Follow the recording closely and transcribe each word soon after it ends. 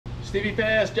Stevie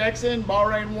Pass, Jackson,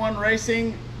 Bahrain 1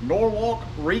 Racing, Norwalk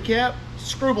recap,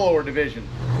 screw blower division.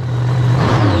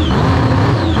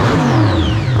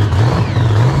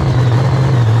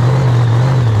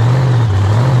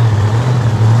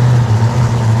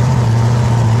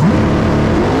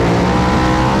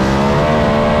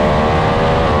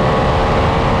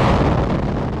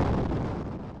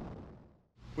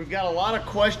 We've got a lot of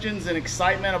questions and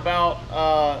excitement about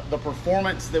the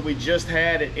performance that we just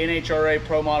had at NHRA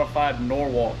Pro Modified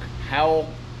Norwalk.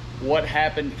 What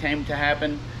happened came to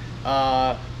happen,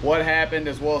 what happened,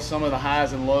 as well as some of the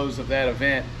highs and lows of that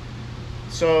event.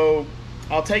 So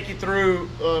I'll take you through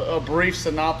a brief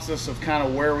synopsis of kind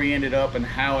of where we ended up and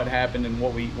how it happened and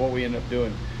what we ended up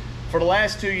doing. For the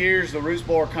last 2 years, the roots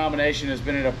blower combination has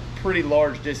been at a pretty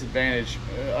large disadvantage.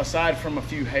 Aside from a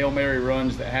few Hail Mary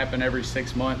runs that happen every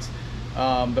 6 months,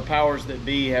 the powers that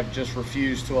be have just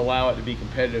refused to allow it to be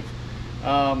competitive.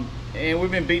 And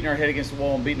we've been beating our head against the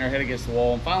wall and beating our head against the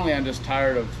wall, and finally I'm just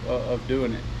tired of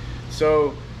doing it.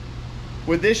 So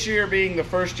with this year being the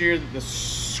first year that the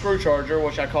screw charger,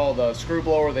 which I call the screw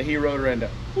blower, the he-rotor, and the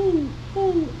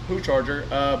who charger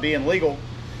being legal,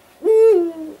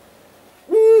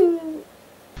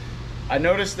 I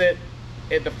noticed that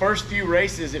at the first few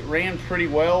races it ran pretty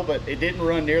well, but it didn't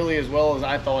run nearly as well as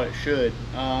I thought it should.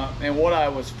 And what I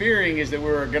was fearing is that we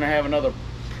were going to have another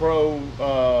pro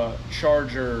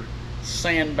charger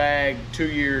sandbag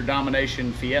 2-year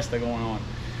domination fiesta going on.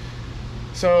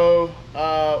 So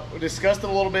we discussed it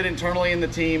a little bit internally in the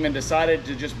team and decided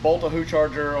to just bolt a who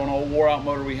charger on an old wore out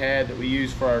motor we had that we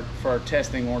use for our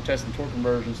testing when we're testing torque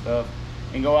conversion stuff,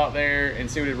 and go out there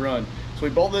and see what it run. So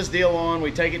we bolt this deal on,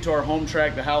 we take it to our home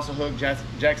track, the House of Hook,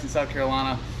 Jackson, South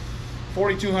Carolina.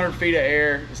 4,200 feet of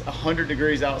air, it's 100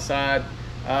 degrees outside.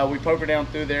 We poker down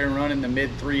through there and run in the mid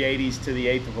 380s to the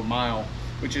 1/8 of a mile,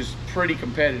 which is pretty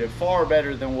competitive, far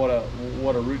better than what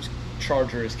a roots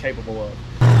charger is capable of.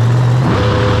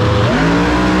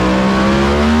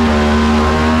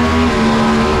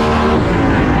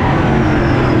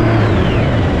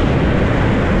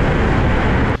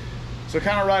 So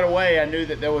kind of right away, I knew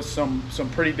that there was some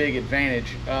pretty big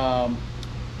advantage.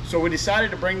 So we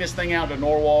decided to bring this thing out to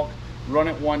Norwalk, run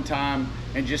it one time,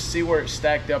 and just see where it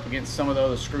stacked up against some of the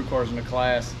other screw cars in the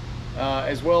class,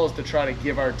 as well as to try to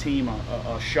give our team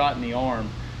a shot in the arm.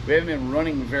 We haven't been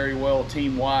running very well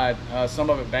team-wide. Some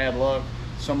of it bad luck,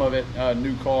 some of it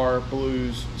new car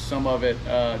blues, some of it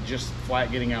just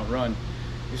flat getting outrun.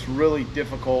 It's really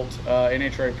difficult.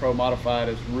 NHRA Pro Modified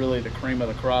is really the cream of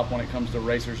the crop when it comes to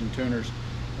racers and tuners.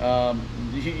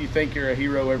 You think you're a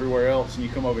hero everywhere else, and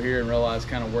you come over here and realize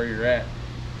kind of where you're at.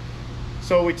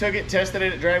 So we took it, tested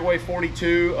it at Dragway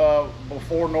 42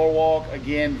 before Norwalk.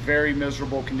 Again, very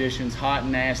miserable conditions, hot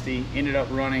and nasty. Ended up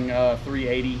running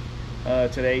 380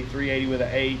 today, 380 with an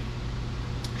 8.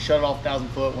 Shut it off 1,000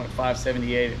 foot, went at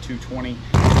 578 at 220.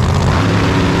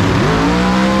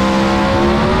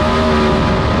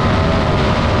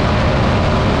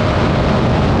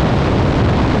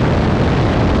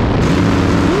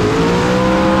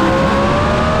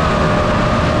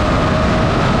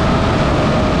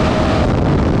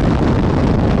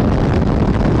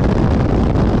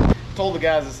 Told the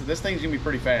guys, I said, this thing's gonna be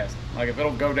pretty fast. Like, if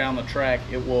it'll go down the track,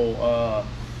 it will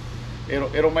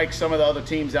it'll make some of the other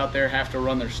teams out there have to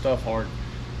run their stuff hard.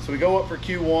 So we go up for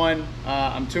Q1.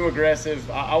 I'm too aggressive.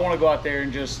 I want to go out there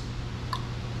and just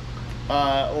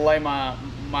lay my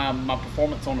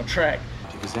performance on the track.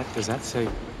 Does that say?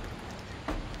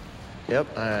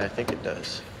 Yep, I think it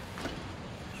does.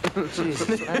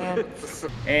 Jesus, man.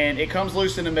 And it comes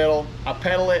loose in the middle. I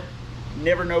pedal it.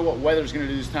 Never know what weather's going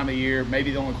to do this time of year.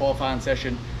 Maybe the only qualifying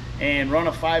session, and run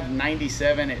a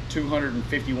 597 at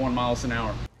 251 miles an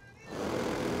hour.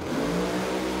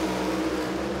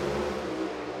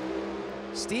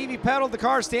 Stevie pedaled the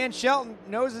car. Stan Shelton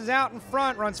noses out in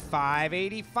front, runs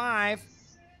 585.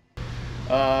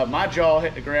 My jaw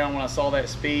hit the ground when I saw that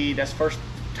speed. That's the first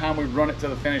time we've run it to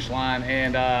the finish line,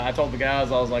 and I told the guys,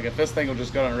 I was like, if this thing will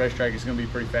just go on a racetrack, it's going to be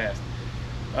pretty fast.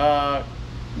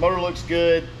 Motor looks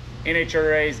good.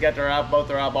 NHRA's got both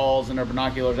their eyeballs and their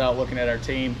binoculars out looking at our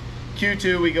team.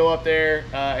 Q2, we go up there,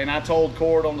 and I told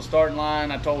Cord on the starting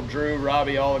line, I told Drew,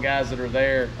 Robbie, all the guys that are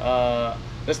there,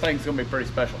 this thing's going to be pretty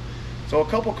special. So a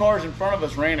couple cars in front of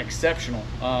us ran exceptional.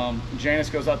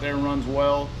 Janice goes out there and runs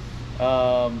well.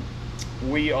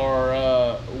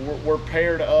 We're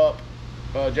paired up.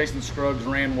 Jason Scruggs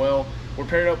ran well. We're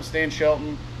paired up with Stan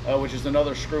Shelton, which is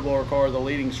another screw blower car, the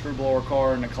leading screw blower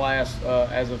car in the class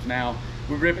as of now.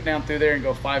 We rip it down through there and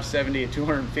go 570 at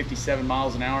 257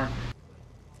 miles an hour.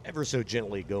 Ever so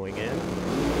gently going in.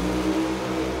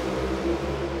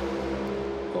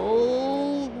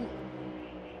 Oh,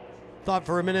 Thought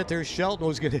for a minute there Shelton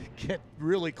was going to get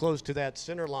really close to that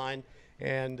center line,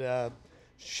 and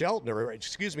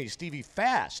Stevie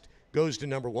Fast goes to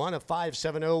number 1, a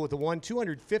 5.70 with a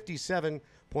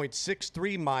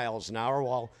 257.63 miles an hour.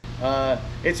 While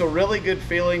it's a really good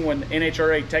feeling when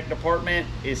NHRA Tech Department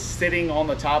is sitting on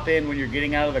the top end when you're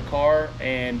getting out of the car,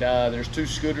 and there's 2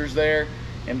 scooters there,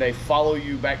 and they follow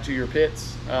you back to your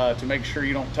pits to make sure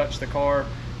you don't touch the car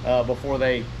before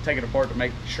they take it apart to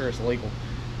make sure it's legal.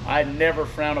 I never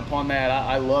frown upon that.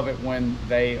 I love it when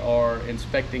they are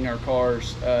inspecting our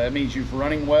cars. It means you're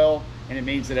running well, and it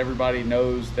means that everybody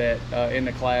knows that in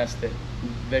the class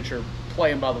that you're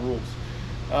playing by the rules.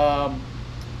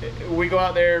 We go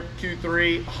out there,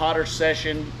 Q3, hotter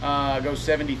session, go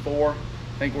 74. I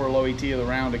think we're low ET of the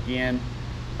round again.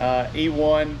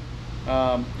 E1,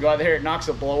 go out there, it knocks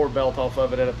a blower belt off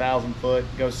of it at 1,000 foot,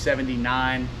 goes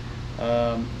 79.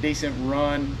 Decent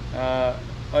run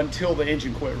until the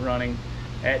engine quit running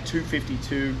at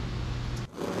 252.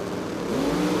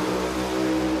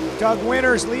 Doug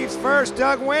Winters leaves first.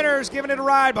 Doug Winters giving it a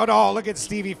ride. But oh, look at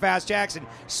Stevie Fast Jackson.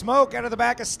 Smoke out of the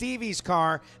back of Stevie's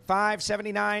car.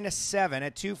 579.7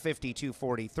 at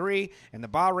 252.43. And the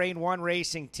Bahrain 1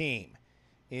 Racing Team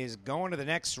is going to the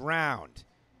next round.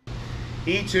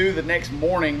 E2 the next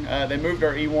morning, they moved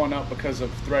our E1 up because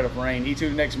of threat of rain. E2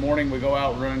 the next morning, we go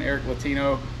out running Eric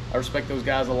Latino. I respect those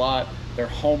guys a lot. They're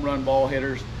home run ball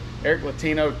hitters. Eric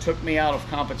Latino took me out of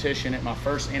competition at my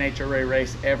first NHRA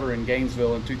race ever in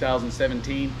Gainesville in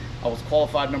 2017. I was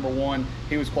qualified number 1.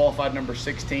 He was qualified number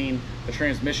 16. The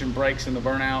transmission breaks in the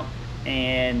burnout,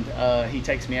 and he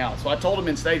takes me out. So I told him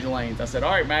in stage lanes, I said,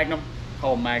 all right, Magnum,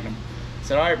 call him Magnum. I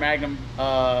said, all right, Magnum,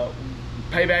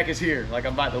 payback is here. Like,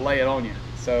 I'm about to lay it on you.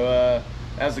 So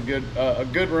that was a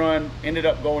good run. Ended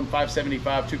up going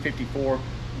 575, 254.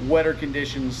 Wetter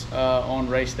conditions on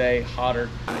race day, hotter.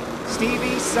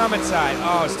 Stevie Summit side.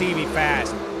 Oh, Stevie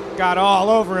Fast. Got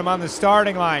all over him on the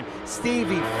starting line.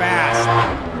 Stevie Fast.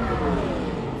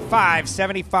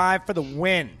 575 for the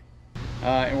win.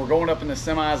 And we're going up in the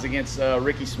semis against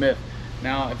Ricky Smith.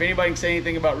 Now, if anybody can say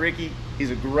anything about Ricky,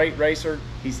 he's a great racer.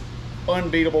 He's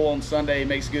unbeatable on Sunday. He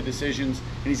makes good decisions,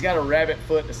 and he's got a rabbit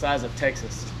foot the size of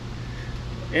Texas.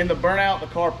 In the burnout, the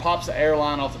car pops the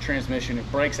airline off the transmission.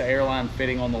 It breaks the airline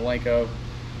fitting on the Lenco.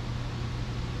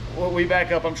 Well, we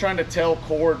back up. I'm trying to tell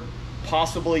Cord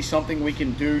possibly something we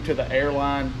can do to the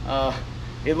airline.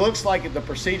 It looks like the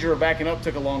procedure of backing up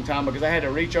took a long time because I had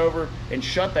to reach over and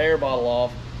shut the air bottle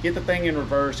off, get the thing in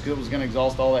reverse because it was going to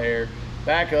exhaust all the air,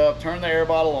 back up, turn the air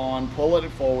bottle on, pull it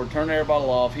forward, turn the air bottle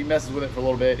off. He messes with it for a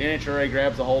little bit. NHRA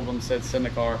grabs a hold of him and says, send the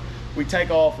car. We take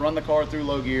off, run the car through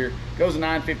low gear, goes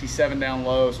 957 down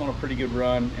low. It's on a pretty good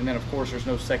run. And then, of course, there's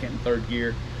no second and third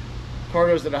gear. Car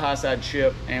goes to the high side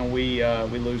chip, and we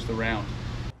lose the round.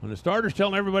 When the starter's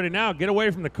telling everybody now, get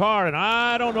away from the car, and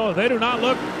I don't know, they do not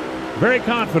look very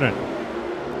confident.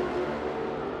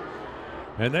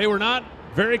 And they were not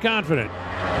very confident.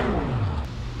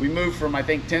 We moved from, I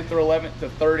think, 10th or 11th to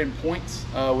 3rd in points,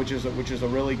 which is a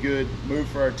really good move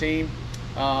for our team.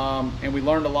 And we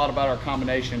learned a lot about our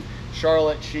combination.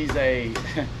 Charlotte, she's a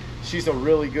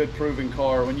really good proven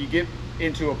car. When you get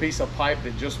into a piece of pipe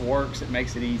that just works, it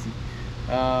makes it easy.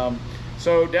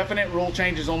 So definite rule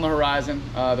changes on the horizon.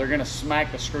 They're going to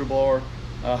smack the screw blower.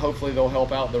 Hopefully they'll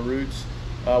help out the roots.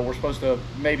 We're supposed to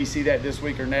maybe see that this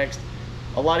week or next.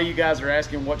 A lot of you guys are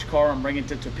asking which car I'm bringing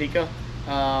to Topeka.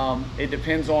 It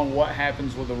depends on what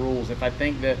happens with the rules. If I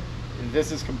think that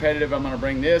this is competitive, I'm going to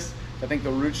bring this. If I think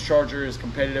the Roots Charger is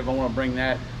competitive, I want to bring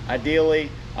that. Ideally,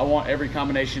 I want every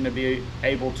combination to be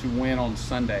able to win on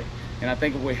Sunday. And I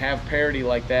think if we have parity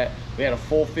like that, we had a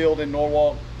full field in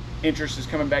Norwalk. Interest is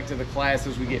coming back to the class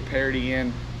as we get parity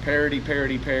in. Parity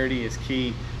is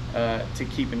key to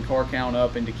keeping car count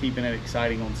up and to keeping it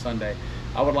exciting on Sunday.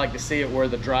 I would like to see it where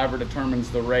the driver determines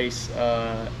the race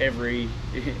every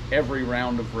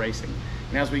round of racing.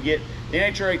 And as we get the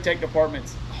NHRA Tech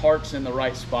Department's heart's in the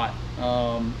right spot.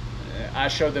 I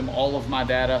showed them all of my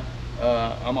data.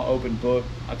 I'm an open book.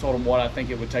 I told them what I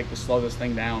think it would take to slow this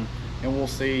thing down, and we'll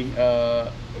see.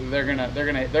 They're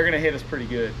gonna hit us pretty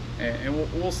good, and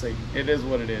we'll see. It is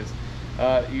what it is.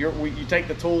 You take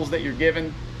the tools that you're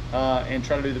given and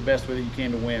try to do the best with it you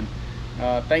can to win.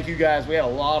 Thank you guys. We had a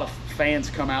lot of fans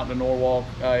come out to Norwalk.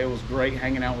 It was great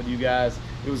hanging out with you guys.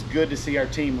 It was good to see our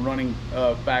team running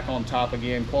back on top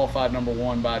again, qualified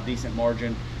 #1 by a decent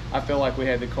margin. I feel like we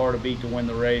had the car to beat to win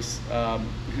the race.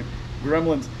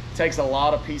 Gremlins takes a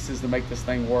lot of pieces to make this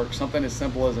thing work. Something as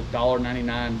simple as a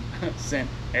 $1.99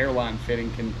 airline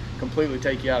fitting can completely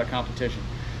take you out of competition.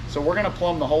 So we're gonna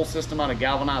plumb the whole system out of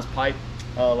galvanized pipe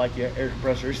like your air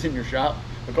compressors in your shop.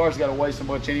 The car's got to weigh so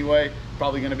much anyway,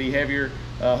 probably going to be heavier.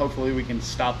 Hopefully we can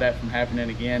stop that from happening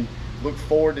again. Look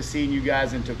forward to seeing you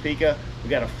guys in Topeka. We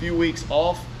got a few weeks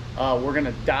off. We're going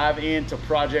to dive into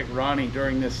Project Ronnie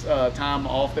during this time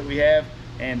off that we have,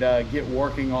 and get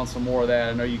working on some more of that.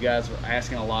 I know you guys are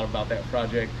asking a lot about that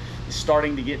project. It's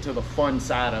starting to get to the fun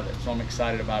side of it, so I'm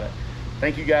excited about it.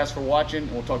 Thank you guys for watching,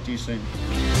 and we'll talk to you soon.